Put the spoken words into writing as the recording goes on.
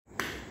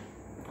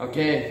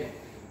Okay,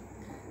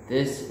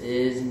 this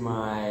is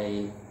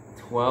my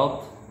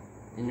 12th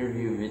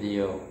interview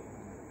video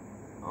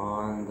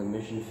on the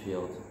mission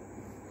field.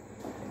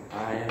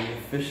 I am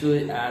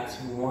officially at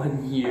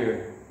 1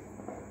 year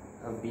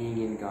of being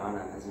in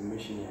Ghana as a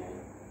missionary,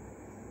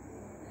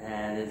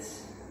 and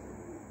it's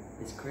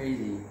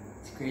crazy.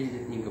 It's crazy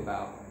to think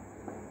about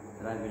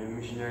that I've been a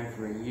missionary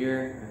for a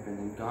year. I've been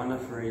in Ghana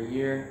for a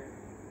year,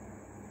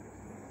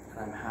 and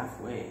I'm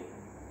halfway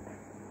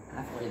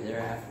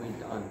there, halfway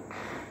done.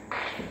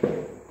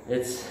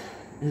 It's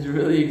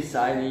really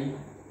exciting.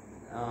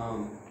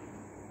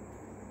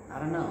 I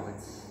don't know,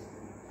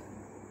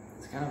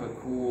 it's kind of a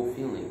cool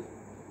feeling.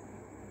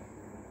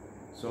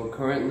 So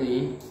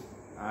currently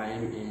I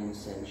am in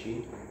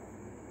Senchi.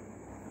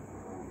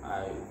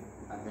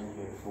 I've been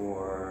here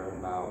for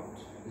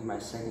this is my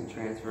second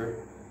transfer,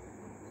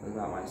 so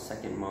about my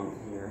second month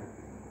here.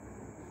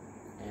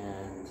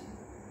 And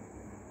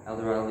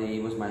Elder Ali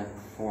was my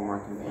former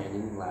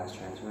companion, last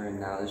transfer, and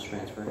now this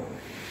transfer.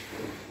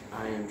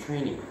 I am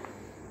training.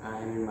 I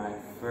am in my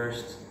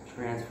first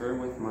transfer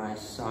with my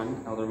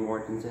son, Elder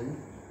Mortensen,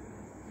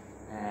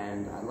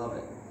 and I love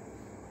it.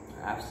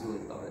 I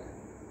absolutely love it.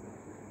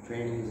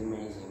 Training is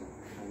amazing.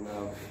 I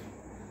love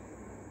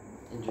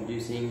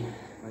introducing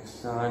my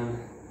son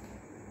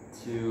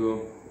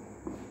to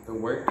the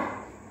work,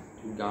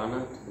 to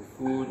Ghana, to the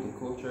food, the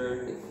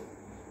culture,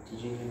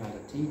 teaching him how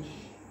to teach.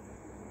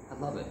 I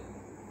love it.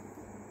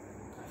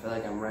 I feel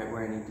like I'm right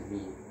where I need to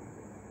be,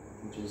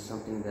 which is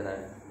something that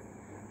I've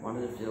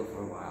wanted to feel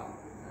for a while.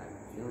 I'm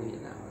feeling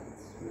it now.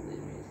 It's really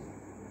amazing.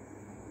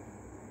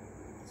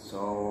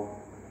 So,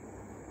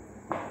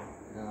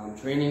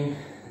 training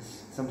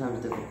is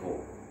sometimes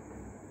difficult.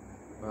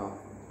 Well,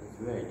 it's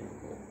very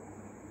difficult.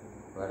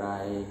 But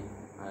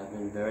I've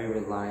been very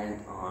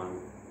reliant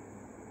on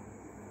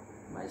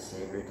my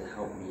Savior to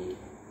help me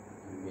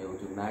and be able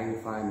to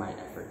magnify my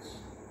efforts.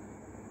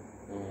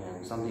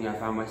 And something I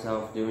found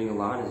myself doing a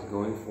lot is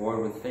going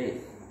forward with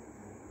faith.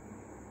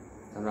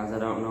 Sometimes I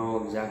don't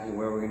know exactly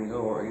where we're going to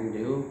go, what we're going to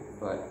do,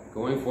 but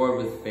going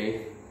forward with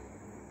faith,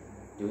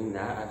 doing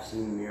that, I've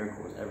seen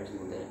miracles every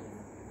single day,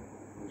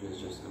 which is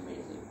just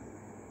amazing.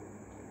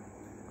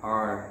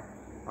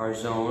 Our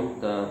zone,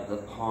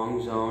 the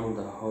Pong zone,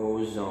 the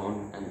Ho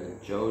zone, and the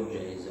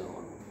Joj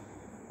zone,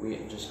 we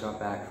just got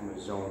back from a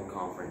zone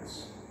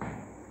conference.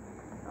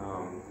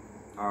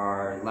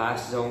 Our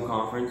last zone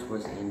conference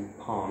was in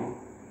Pong,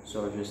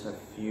 so just like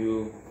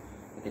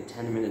a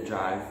 10-minute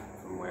drive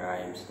from where I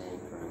am staying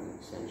currently,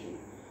 Senchi.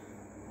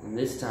 And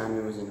this time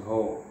it was in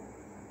Ho,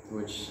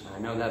 which I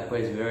know that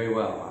place very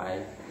well.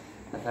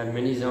 I've had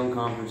many zone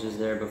conferences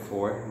there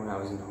before when I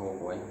was in Ho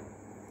Boy,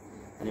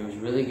 and it was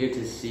really good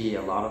to see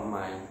a lot of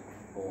my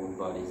old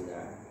buddies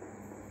there.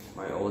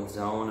 My old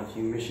zone, a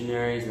few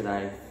missionaries that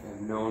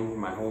I've known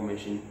my whole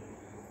mission.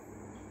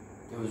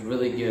 It was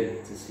really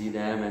good to see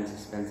them and to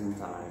spend some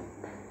time.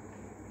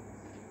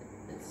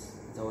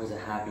 It's always a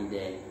happy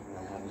day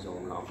when I have a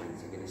zone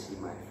conference. I get to see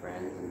my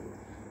friends, and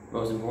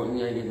most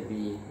importantly, I get to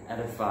be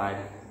edified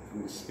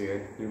from the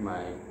Spirit through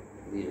my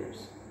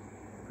leaders.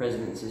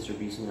 President and Sister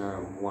Beeson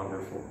are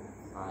wonderful.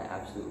 I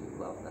absolutely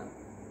love them.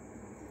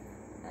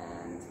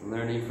 And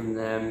learning from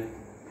them,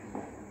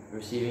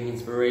 receiving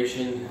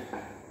inspiration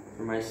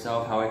for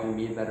myself, how I can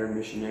be a better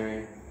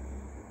missionary,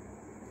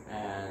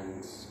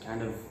 and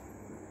kind of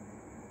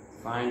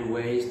find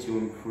ways to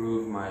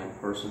improve my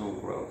personal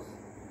growth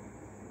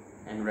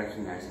and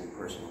recognizing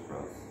personal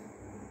growth.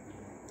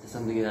 It's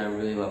something that I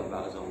really love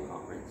about a zone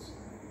conference.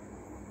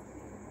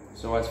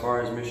 So as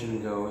far as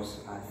mission goes,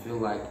 I feel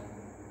like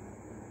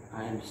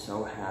I am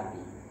so happy.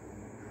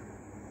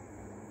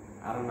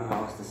 I don't know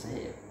how else to say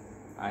it.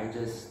 I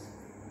just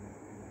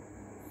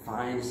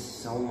find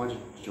so much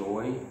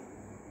joy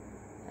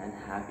and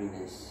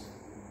happiness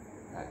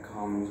that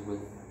comes with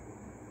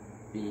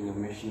being a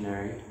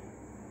missionary,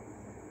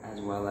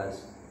 as well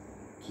as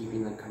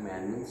keeping the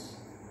commandments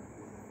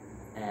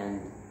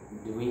and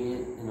doing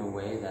it in a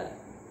way that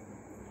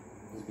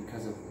is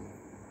because of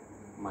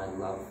my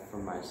love for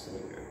my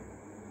Savior.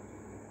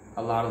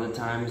 A lot of the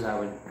times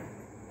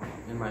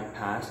in my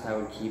past, I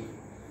would keep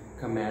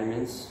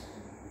commandments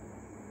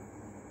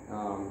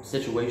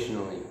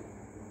situationally.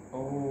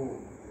 Oh,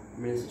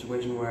 I'm in a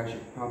situation where I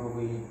should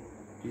probably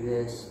do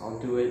this, I'll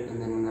do it,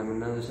 and then when I'm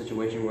in another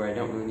situation where I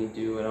don't really need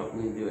to, I don't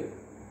really do it.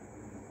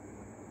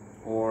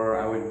 Or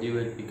I would do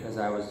it because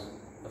I was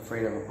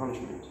afraid of a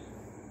punishment,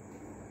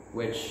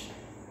 which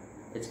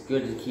it's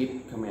good to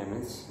keep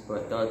commandments,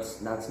 but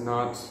that's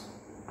not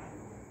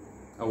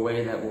a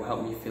way that will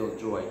help me feel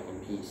joy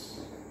and peace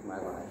in my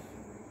life.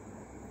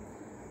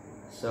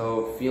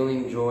 So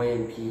feeling joy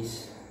and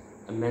peace,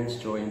 immense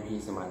joy and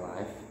peace in my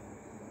life,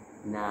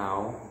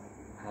 now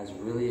has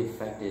really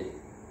affected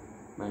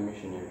my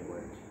missionary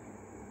work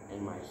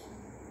and my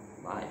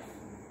life.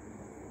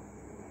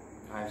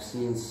 I've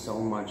seen so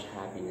much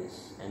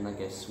happiness and like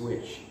a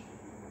switch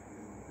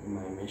in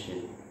my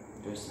mission,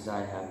 just as I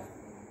have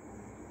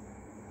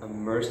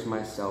immersed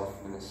myself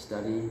in a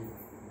study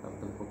of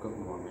the Book of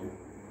Mormon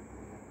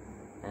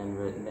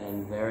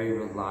and very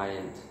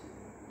reliant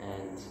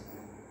and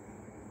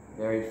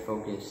very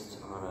focused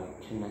on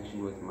a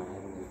connection with my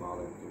Heavenly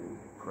Father through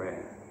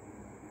prayer.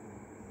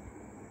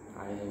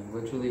 I have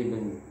literally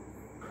been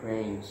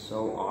praying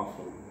so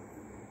often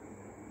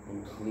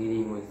and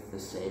pleading with the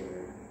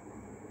Savior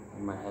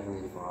and my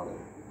Heavenly Father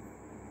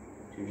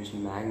to just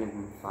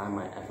magnify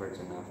my efforts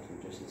enough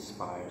to just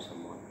inspire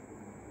someone,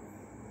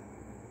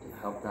 to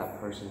help that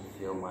person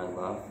feel my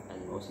love,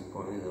 and most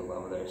importantly, the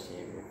love of their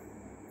Savior,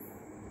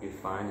 to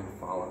find and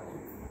follow Him.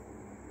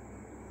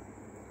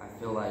 I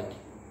feel like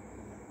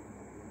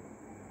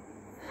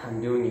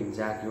I'm doing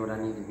exactly what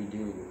I need to be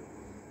doing,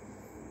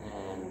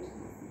 and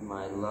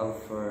my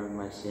love for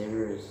my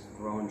Savior is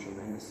growing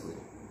tremendously.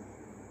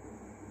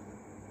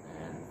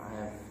 And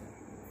I have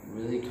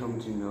really come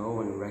to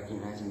know and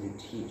recognize and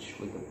to teach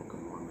with the Book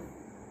of Mormon.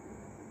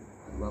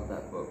 I love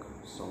that book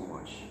so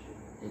much.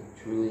 It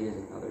truly is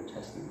another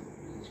testament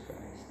of Jesus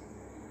Christ.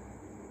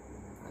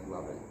 I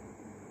love it,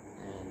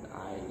 and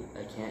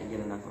I can't get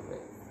enough of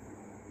it.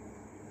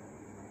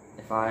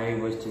 If I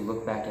was to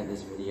look back at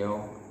this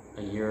video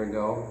a year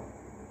ago,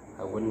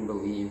 I wouldn't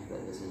believe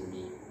that this is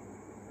me.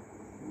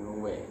 No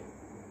way.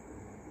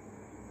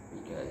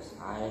 Because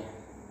I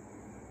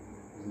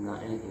was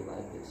not anything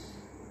like this.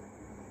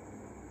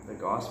 The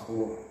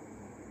gospel,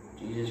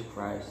 Jesus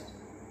Christ,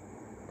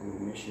 and the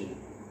mission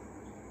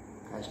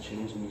has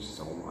changed me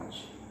so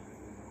much.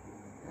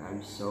 And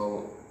I'm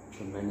so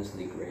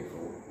tremendously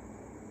grateful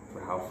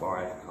for how far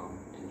I've come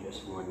in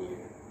just 1 year.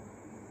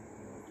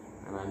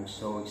 And I'm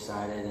so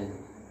excited and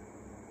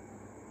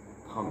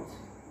pumped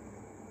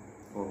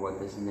for what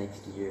this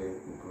next year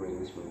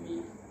brings for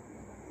me.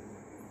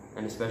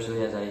 And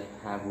especially as I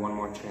have one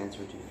more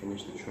transfer to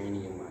finish the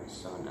training of my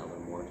son, Elder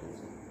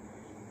Mortensen.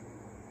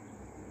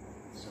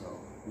 So,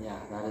 yeah,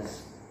 that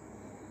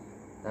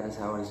is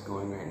how it is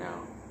going right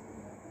now.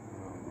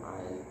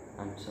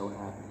 I'm so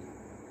happy.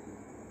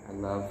 I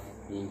love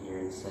being here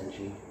in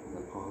Senchi, in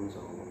the Palm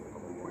Zone with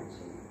Elder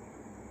Mortensen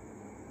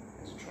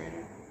as a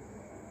trainer.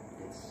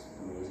 It's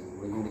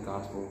amazing. Living the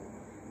gospel,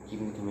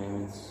 keeping the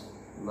commandments,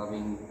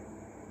 loving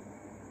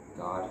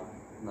God,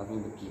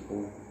 loving the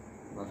people,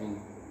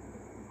 loving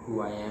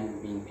who I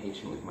am, being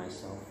patient with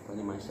myself,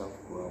 letting myself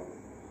grow.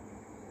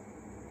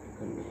 I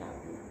couldn't be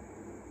happier.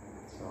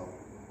 So,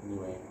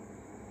 anyway,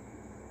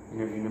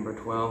 interview number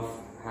 12,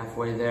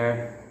 halfway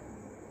there.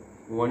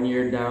 1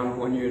 year down,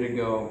 1 year to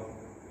go.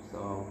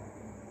 So,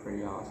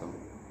 pretty awesome.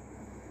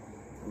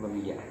 I love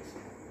you guys.